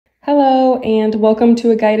Hello, and welcome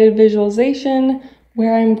to a guided visualization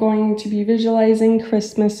where I'm going to be visualizing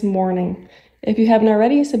Christmas morning. If you haven't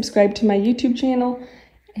already, subscribe to my YouTube channel.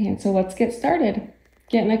 And so let's get started.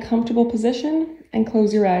 Get in a comfortable position and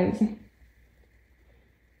close your eyes.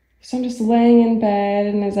 So I'm just laying in bed,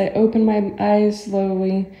 and as I open my eyes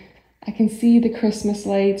slowly, I can see the Christmas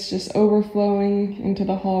lights just overflowing into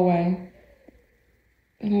the hallway.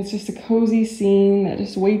 And it's just a cozy scene that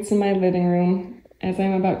just waits in my living room as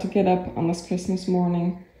I'm about to get up on this Christmas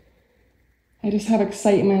morning. I just have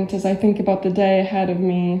excitement as I think about the day ahead of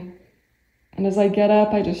me. And as I get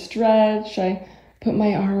up, I just stretch, I put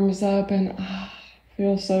my arms up, and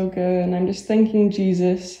feel so good. And I'm just thanking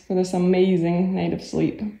Jesus for this amazing night of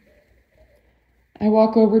sleep. I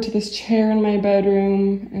walk over to this chair in my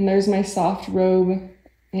bedroom, and there's my soft robe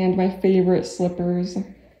and my favorite slippers.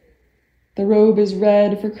 The robe is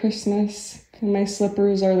red for Christmas, and my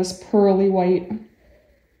slippers are this pearly white.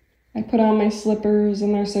 I put on my slippers,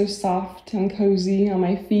 and they're so soft and cozy on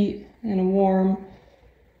my feet and warm.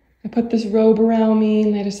 I put this robe around me,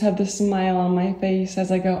 and I just have this smile on my face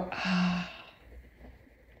as I go,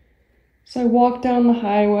 So I walk down the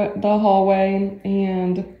hallway,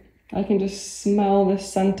 and I can just smell the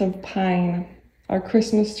scent of pine. Our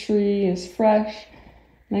Christmas tree is fresh,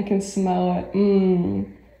 and I can smell it.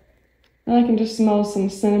 And I can just smell some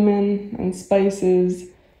cinnamon and spices.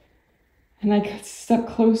 And I step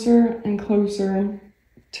closer and closer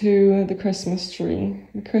to the Christmas tree.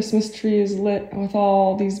 The Christmas tree is lit with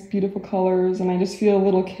all these beautiful colors, and I just feel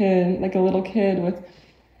like a little kid with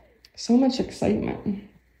so much excitement.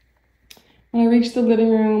 When I reach the living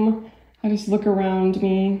room, I just look around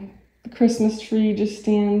me. The Christmas tree just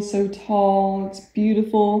stands so tall. It's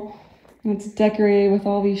beautiful, and it's decorated with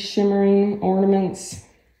all these shimmering ornaments.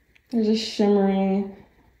 They're just shimmering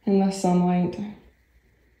in the sunlight.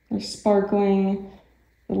 They're sparkling,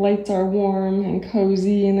 the lights are warm and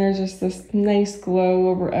cozy, and there's just this nice glow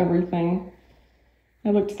over everything. I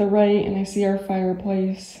look to the right and I see our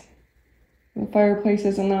fireplace. The fireplace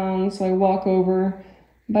isn't on, so I walk over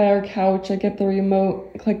by our couch. I get the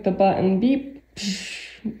remote, click the button, beep,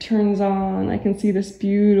 it turns on. I can see this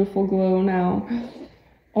beautiful glow now,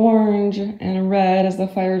 orange and red as the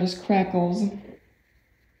fire just crackles.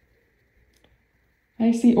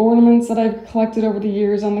 I see ornaments that I've collected over the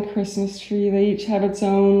years on the Christmas tree. They each have its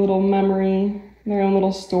own little memory, their own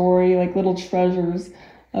little story, like little treasures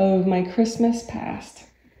of my Christmas past.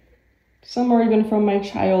 Some are even from my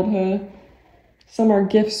childhood. Some are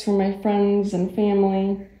gifts from my friends and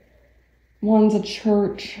family. One's a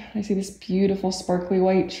church. I see this beautiful sparkly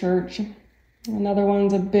white church. Another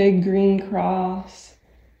one's a big green cross.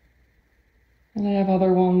 And I have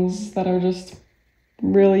other ones that are just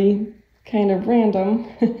really kind of random.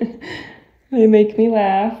 They make me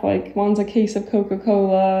laugh, like one's a case of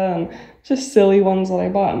Coca-Cola and just silly ones that I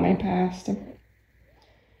bought in my past.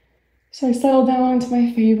 So I settle down into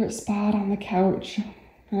my favorite spot on the couch,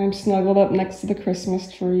 and I'm snuggled up next to the Christmas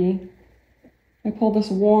tree. I pull this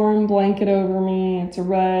warm blanket over me. It's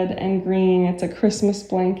red and green. It's a Christmas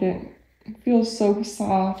blanket. It feels so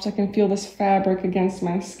soft. I can feel this fabric against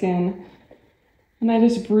my skin. And I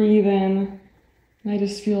just breathe in. I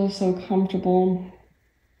just feel so comfortable.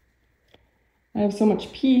 I have so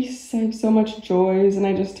much peace, I have so much joys, and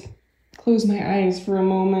I just close my eyes for a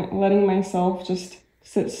moment, letting myself just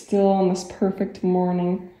sit still on this perfect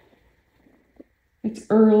morning. It's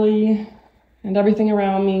early, and everything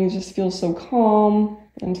around me just feels so calm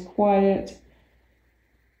and quiet.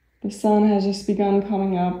 The sun has just begun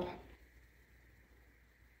coming up,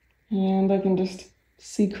 and I can just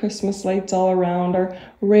see Christmas lights all around. Our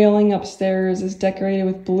railing upstairs is decorated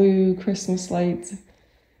with blue Christmas lights,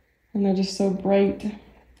 and they're just so bright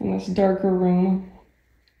in this darker room.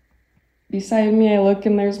 Beside me, I look,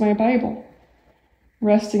 and there's my Bible,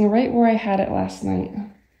 resting right where I had it last night.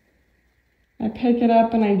 I pick it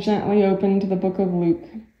up and I gently open to the book of Luke,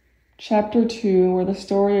 chapter 2, where the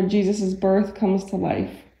story of Jesus' birth comes to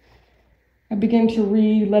life. I begin to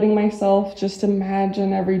read, letting myself just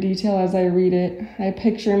imagine every detail as I read it. I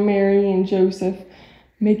picture Mary and Joseph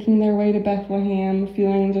making their way to Bethlehem,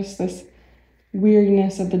 feeling just this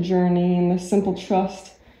weariness of the journey and the simple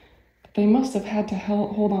trust that they must have had to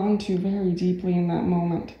hold on to very deeply in that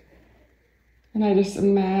moment. And I just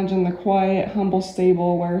imagine the quiet, humble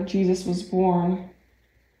stable where Jesus was born,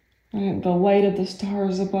 and the light of the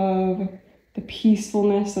stars above, the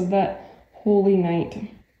peacefulness of that holy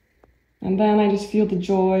night. And then I just feel the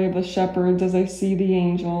joy of the shepherds as I see the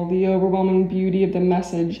angel, the overwhelming beauty of the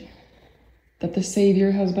message that the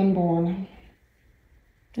Savior has been born.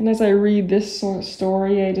 And as I read this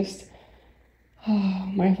story, I just Oh,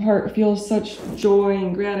 my heart feels such joy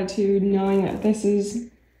and gratitude knowing that this is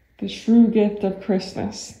the true gift of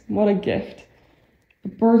Christmas. What a gift. The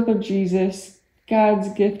birth of Jesus, God's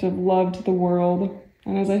gift of love to the world.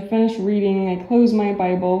 And as I finish reading, I close my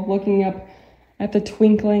Bible, looking up at the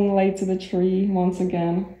twinkling lights of the tree once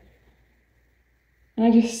again. And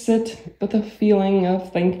I just sit with a feeling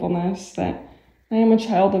of thankfulness that I am a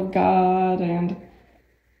child of God, and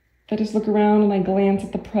I just look around and I glance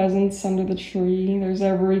at the presents under the tree. There's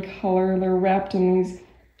every color. They're wrapped in these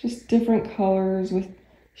just different colors with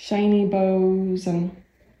shiny bows, and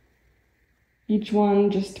each one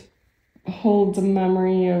just holds a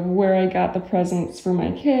memory of where I got the presents for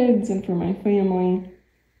my kids and for my family.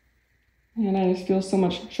 And I just feel so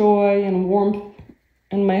much joy and warmth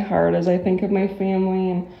in my heart as I think of my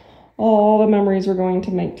family and all the memories we're going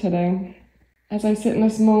to make today. As I sit in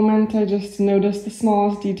this moment, I just notice the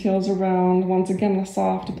smallest details around. Once again, the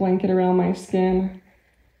soft blanket around my skin,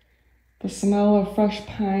 the smell of fresh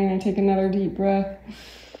pine. I take another deep breath.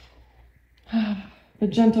 The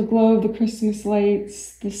gentle glow of the Christmas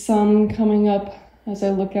lights, the sun coming up as I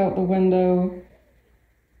look out the window.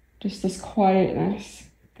 Just this quietness,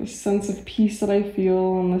 this sense of peace that I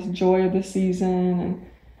feel, and this joy of the season. And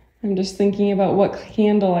I'm just thinking about what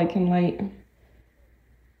candle I can light,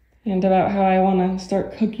 and about how I want to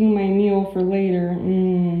start cooking my meal for later.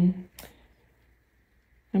 I'm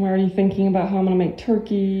already thinking about how I'm going to make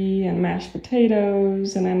turkey and mashed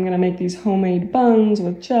potatoes, and I'm going to make these homemade buns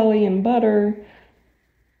with jelly and butter.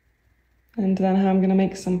 And then how I'm going to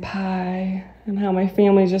make some pie, and how my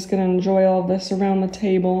family's just going to enjoy all of this around the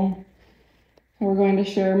table. And we're going to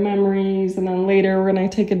share memories, and then later we're going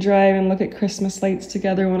to take a drive and look at Christmas lights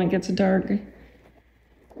together when it gets dark.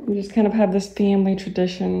 We just kind of have this family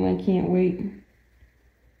tradition, and I can't wait.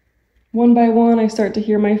 One by one, I start to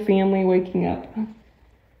hear my family waking up.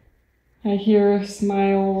 I hear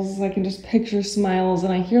smiles, I can just picture smiles,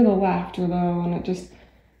 and I hear the laughter though, and it just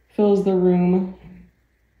fills the room.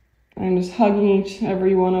 I'm just hugging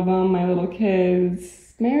every one of them, my little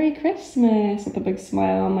kids. Merry Christmas, with a big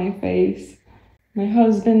smile on my face. My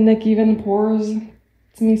husband, Nick, even pours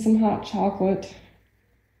me some hot chocolate.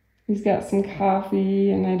 He's got some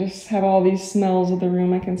coffee, and I just have all these smells of the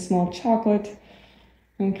room. I can smell chocolate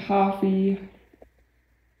and coffee.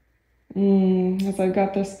 As I've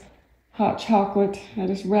got this hot chocolate, I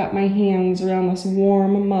just wrap my hands around this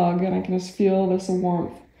warm mug, and I can just feel this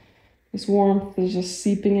warmth. This warmth is just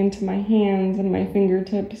seeping into my hands and my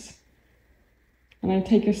fingertips. And I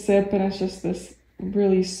take a sip, and it's just this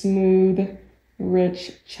really smooth,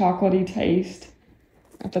 rich, chocolatey taste.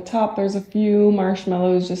 At the top, there's a few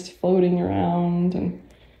marshmallows just floating around, and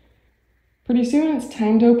pretty soon it's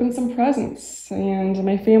time to open some presents. And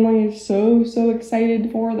my family is so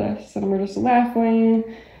excited for this, and we're just laughing,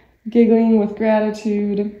 giggling with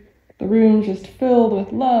gratitude. The room's just filled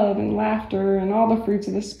with love and laughter and all the fruits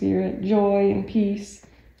of the Spirit, joy and peace.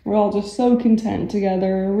 We're all just so content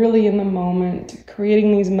together, really in the moment,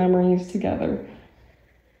 creating these memories together.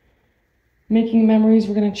 Making memories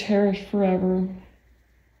we're going to cherish forever.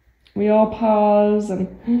 We all pause,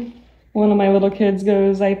 and one of my little kids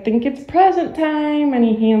goes, "I think it's present time," and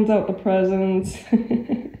he hands out the presents.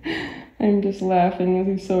 I'm just laughing as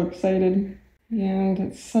he's so excited. And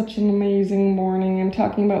it's such an amazing morning. I'm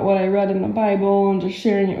talking about what I read in the Bible and just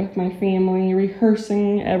sharing it with my family,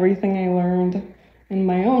 rehearsing everything I learned in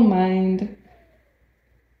my own mind.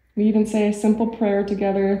 We even say a simple prayer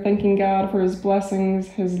together, thanking God for his blessings,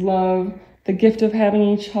 his love, the gift of having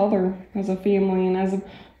each other as a family. And as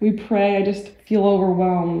we pray, I just feel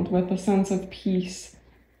overwhelmed with a sense of peace,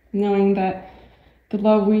 knowing that the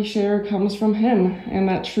love we share comes from him, and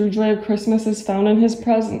that true joy of Christmas is found in his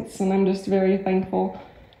presence, and I'm just very thankful.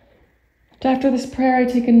 After this prayer, I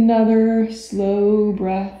take another slow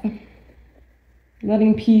breath,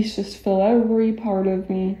 letting peace just fill every part of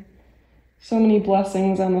me. So many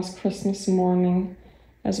blessings on this Christmas morning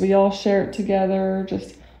as we all share it together,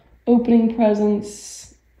 just opening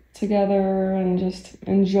presents together and just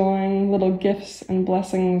enjoying little gifts and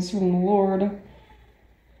blessings from the Lord.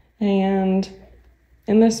 And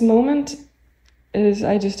in this moment,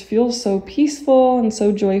 I just feel so peaceful and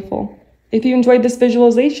so joyful. If you enjoyed this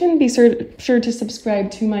visualization, be sure to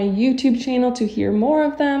subscribe to my YouTube channel to hear more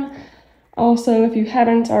of them. Also, if you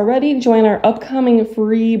haven't already, join our upcoming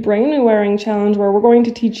free brain rewiring challenge, where we're going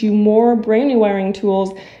to teach you more brain rewiring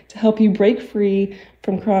tools to help you break free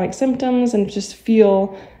from chronic symptoms and just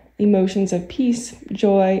feel emotions of peace,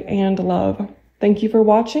 joy, and love. Thank you for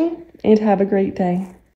watching, and have a great day.